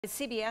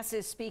CBS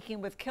is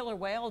speaking with killer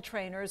whale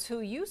trainers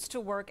who used to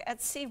work at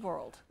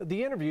SeaWorld.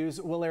 The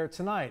interviews will air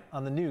tonight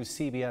on the new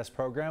CBS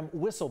program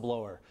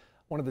Whistleblower.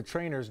 One of the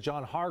trainers,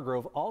 John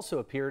Hargrove, also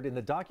appeared in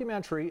the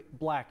documentary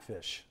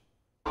Blackfish.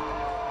 I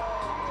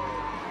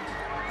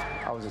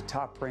was a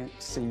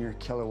top-ranked senior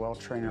killer whale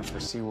trainer for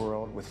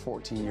SeaWorld with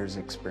 14 years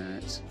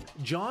experience.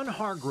 John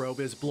Hargrove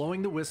is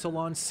blowing the whistle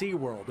on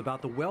SeaWorld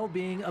about the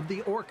well-being of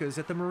the orcas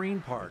at the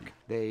marine park.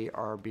 They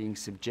are being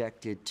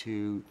subjected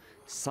to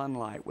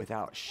sunlight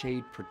without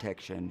shade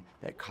protection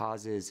that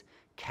causes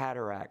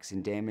cataracts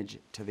and damage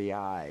to the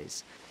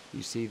eyes.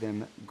 You see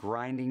them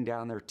grinding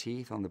down their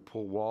teeth on the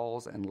pool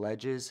walls and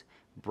ledges,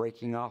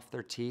 breaking off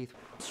their teeth.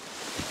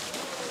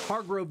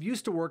 Hargrove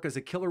used to work as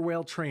a killer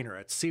whale trainer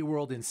at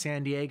SeaWorld in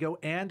San Diego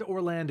and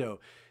Orlando.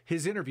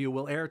 His interview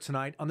will air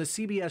tonight on the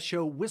CBS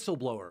show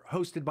Whistleblower,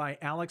 hosted by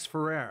Alex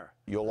Ferrer.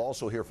 You'll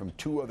also hear from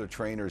two other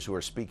trainers who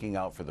are speaking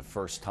out for the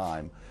first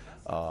time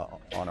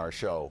on our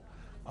show.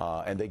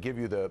 And they give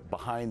you the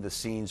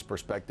behind-the-scenes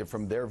perspective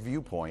from their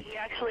viewpoint. We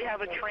actually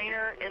have a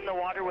trainer in the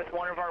water with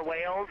one of our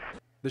whales.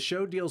 The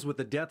show deals with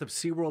the death of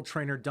SeaWorld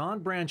trainer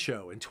Don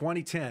Brancho in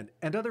 2010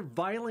 and other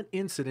violent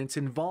incidents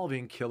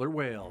involving killer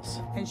whales.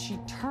 And she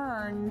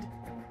turned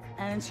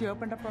and she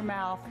opened up her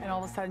mouth and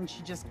all of a sudden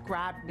she just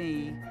grabbed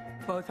me,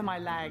 both of my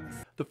legs.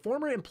 The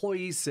former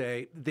employees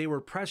say they were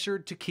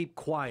pressured to keep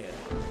quiet.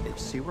 If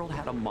SeaWorld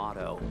had a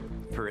motto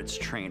for its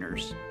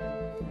trainers,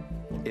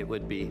 it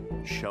would be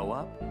show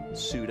up,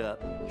 suit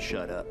up,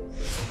 shut up.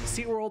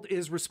 SeaWorld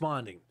is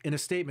responding. In a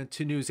statement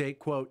to News 8,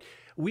 quote,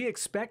 "We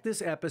expect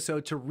this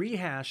episode to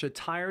rehash a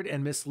tired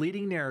and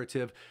misleading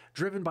narrative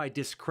driven by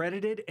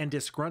discredited and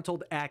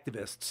disgruntled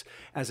activists.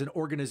 As an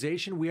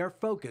organization, we are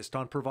focused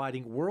on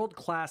providing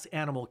world-class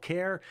animal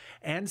care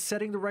and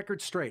setting the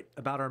record straight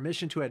about our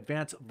mission to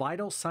advance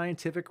vital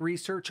scientific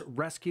research,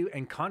 rescue,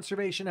 and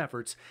conservation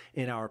efforts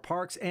in our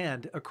parks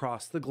and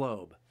across the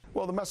globe."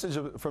 Well, the message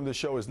from the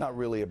show is not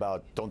really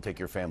about don't take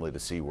your family to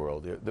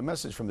SeaWorld. The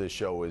message from this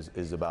show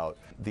is about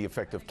the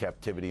effect of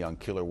captivity on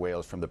killer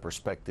whales from the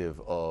perspective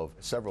of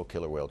several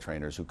killer whale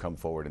trainers who come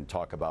forward and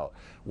talk about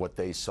what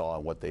they saw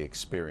and what they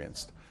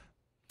experienced.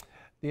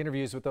 The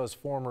interviews with those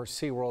former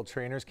SeaWorld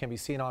trainers can be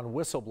seen on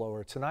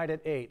Whistleblower tonight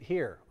at 8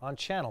 here on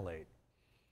Channel 8.